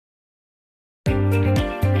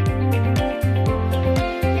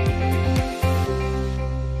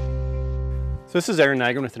So this is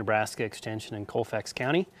Nygren with Nebraska Extension in Colfax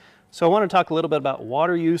County. So I want to talk a little bit about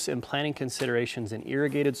water use and planting considerations in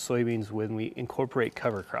irrigated soybeans when we incorporate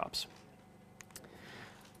cover crops.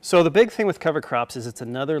 So the big thing with cover crops is it's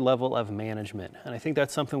another level of management, and I think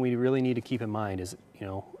that's something we really need to keep in mind. Is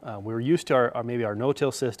we're used to maybe our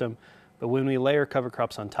no-till system, but when we layer cover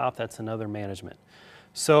crops on top, that's another management.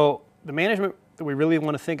 So the management that we really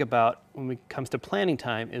want to think about when it comes to planting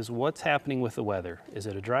time is what's happening with the weather. Is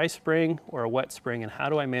it a dry spring or a wet spring, and how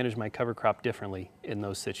do I manage my cover crop differently in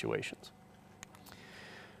those situations?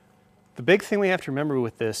 The big thing we have to remember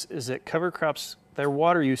with this is that cover crops, their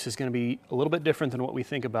water use is going to be a little bit different than what we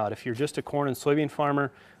think about. If you're just a corn and soybean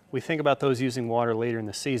farmer, we think about those using water later in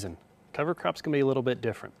the season. Cover crops can be a little bit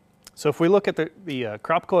different. So if we look at the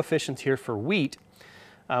crop coefficients here for wheat,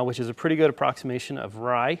 which is a pretty good approximation of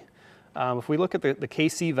rye, if we look at the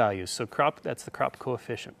KC values, so that's the crop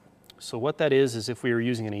coefficient. So what that is if we were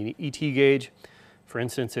using an ET gauge, for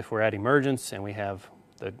instance, if we're at emergence and we have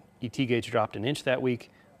the ET gauge dropped an inch that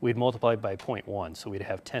week, we'd multiply it by 0.1, so we'd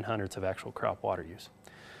have 10/100ths of actual crop water use.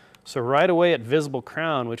 So right away at visible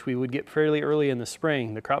crown, which we would get fairly early in the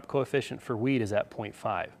spring, the crop coefficient for wheat is at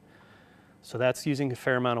 0.5. So that's using a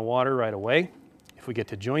fair amount of water right away. If we get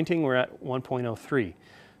to jointing, we're at 1.03.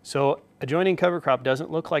 So a jointing cover crop doesn't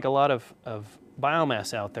look like a lot of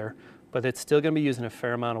biomass out there, but it's still going to be using a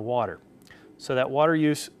fair amount of water. So that water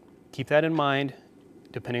use, keep that in mind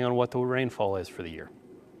depending on what the rainfall is for the year.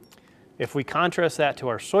 If we contrast that to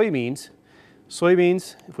our soybeans,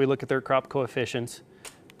 if we look at their crop coefficients,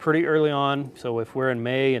 pretty early on, so if we're in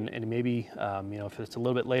May and maybe if it's a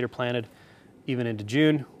little bit later planted, even into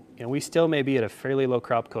June, we still may be at a fairly low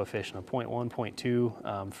crop coefficient of 0.1,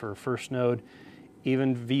 0.2 for first node.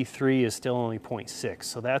 Even V3 is still only 0.6.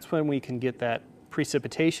 So that's when we can get that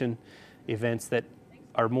precipitation events that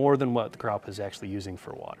are more than what the crop is actually using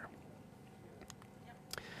for water.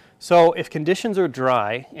 So if conditions are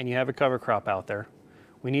dry and you have a cover crop out there,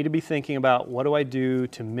 we need to be thinking about what do I do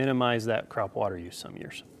to minimize that crop water use some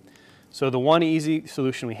years. So the one easy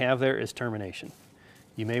solution we have there is termination.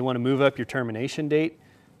 You may want to move up your termination date,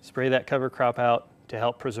 spray that cover crop out to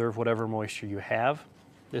help preserve whatever moisture you have.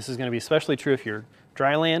 This is going to be especially true if you're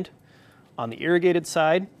dry land. On the irrigated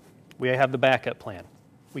side, we have the backup plan.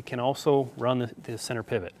 We can also run the center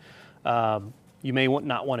pivot. You may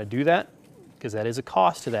not want to do that because that is a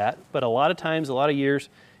cost to that, but a lot of times, a lot of years,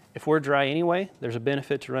 if we're dry anyway, there's a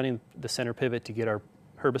benefit to running the center pivot to get our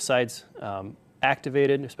herbicides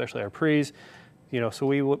activated, especially our pre's. So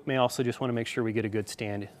we may also just want to make sure we get a good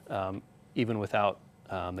stand even without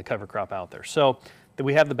the cover crop out there. So that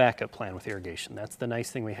we have the backup plan with irrigation. That's the nice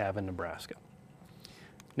thing we have in Nebraska.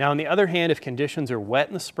 Now, on the other hand, if conditions are wet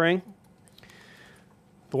in the spring,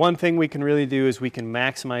 the one thing we can really do is we can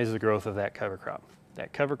maximize the growth of that cover crop.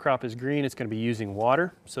 That cover crop is green, it's going to be using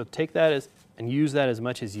water, so take that and use that as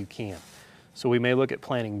much as you can. So we may look at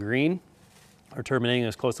planting green or terminating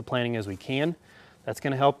as close to planting as we can. That's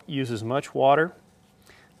going to help use as much water.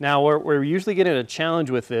 Now, where we're usually getting a challenge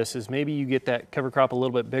with this is maybe you get that cover crop a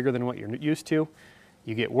little bit bigger than what you're used to.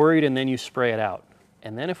 You get worried and then you spray it out.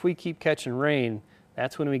 And then if we keep catching rain,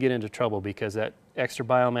 that's when we get into trouble because that extra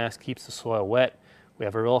biomass keeps the soil wet. We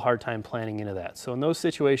have a real hard time planting into that. So in those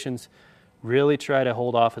situations, really try to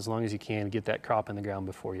hold off as long as you can to get that crop in the ground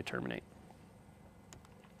before you terminate.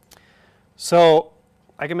 So,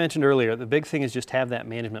 like I mentioned earlier, the big thing is just have that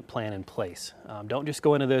management plan in place. Don't just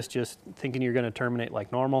go into this just thinking you're going to terminate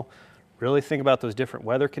like normal. Really think about those different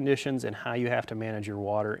weather conditions and how you have to manage your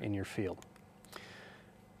water in your field.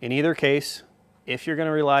 In either case, if you're going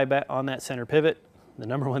to rely on that center pivot, the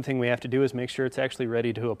number one thing we have to do is make sure it's actually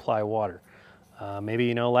ready to apply water.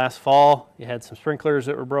 Maybe last fall you had some sprinklers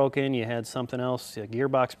that were broken, you had something else, a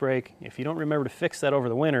gearbox break. If you don't remember to fix that over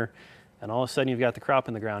the winter, and all of a sudden you've got the crop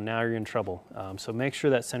in the ground, now you're in trouble. So make sure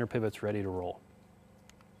that center pivot's ready to roll.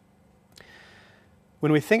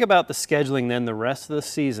 When we think about the scheduling then the rest of the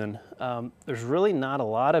season, there's really not a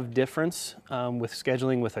lot of difference with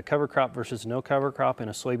scheduling with a cover crop versus no cover crop in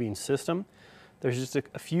a soybean system. There's just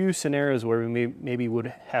a few scenarios where we maybe would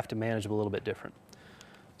have to manage a little bit different.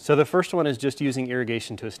 So the first one is just using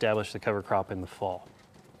irrigation to establish the cover crop in the fall.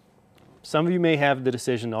 Some of you may have the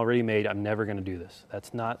decision already made, I'm never going to do this.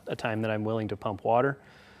 That's not a time that I'm willing to pump water.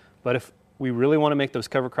 But if we really want to make those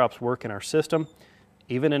cover crops work in our system,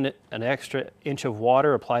 even an extra inch of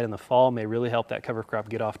water applied in the fall may really help that cover crop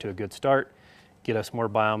get off to a good start, get us more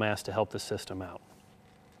biomass to help the system out.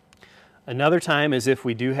 Another time is if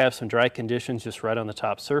we do have some dry conditions just right on the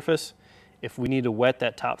top surface. If we need to wet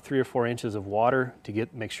that top 3 or 4 inches of water to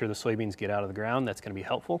make sure the soybeans get out of the ground, that's going to be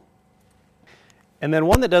helpful. And then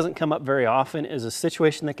one that doesn't come up very often is a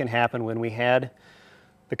situation that can happen when we had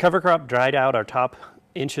the cover crop dried out our top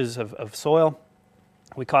inches of soil.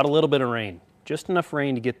 We caught a little bit of rain, just enough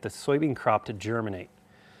rain to get the soybean crop to germinate.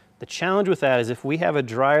 The challenge with that is if we have a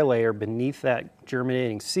dry layer beneath that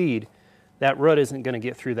germinating seed, that root isn't going to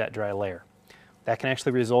get through that dry layer. That can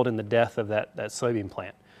actually result in the death of that soybean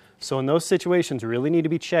plant. So in those situations, we really need to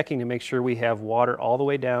be checking to make sure we have water all the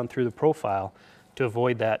way down through the profile to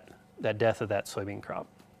avoid that death of that soybean crop.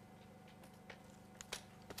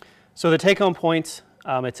 So the take-home points,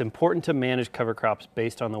 it's important to manage cover crops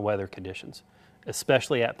based on the weather conditions,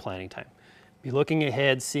 especially at planting time. Be looking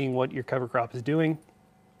ahead, seeing what your cover crop is doing,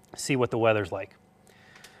 see what the weather's like.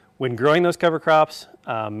 When growing those cover crops,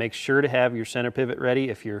 make sure to have your center pivot ready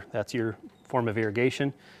if that's your form of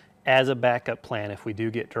irrigation as a backup plan if we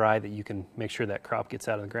do get dry, that you can make sure that crop gets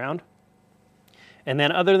out of the ground. And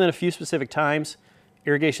then other than a few specific times,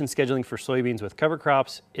 irrigation scheduling for soybeans with cover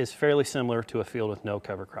crops is fairly similar to a field with no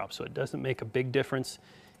cover crops, so it doesn't make a big difference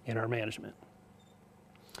in our management.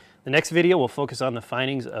 The next video will focus on the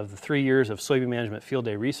findings of the 3 years of soybean management field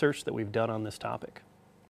day research that we've done on this topic.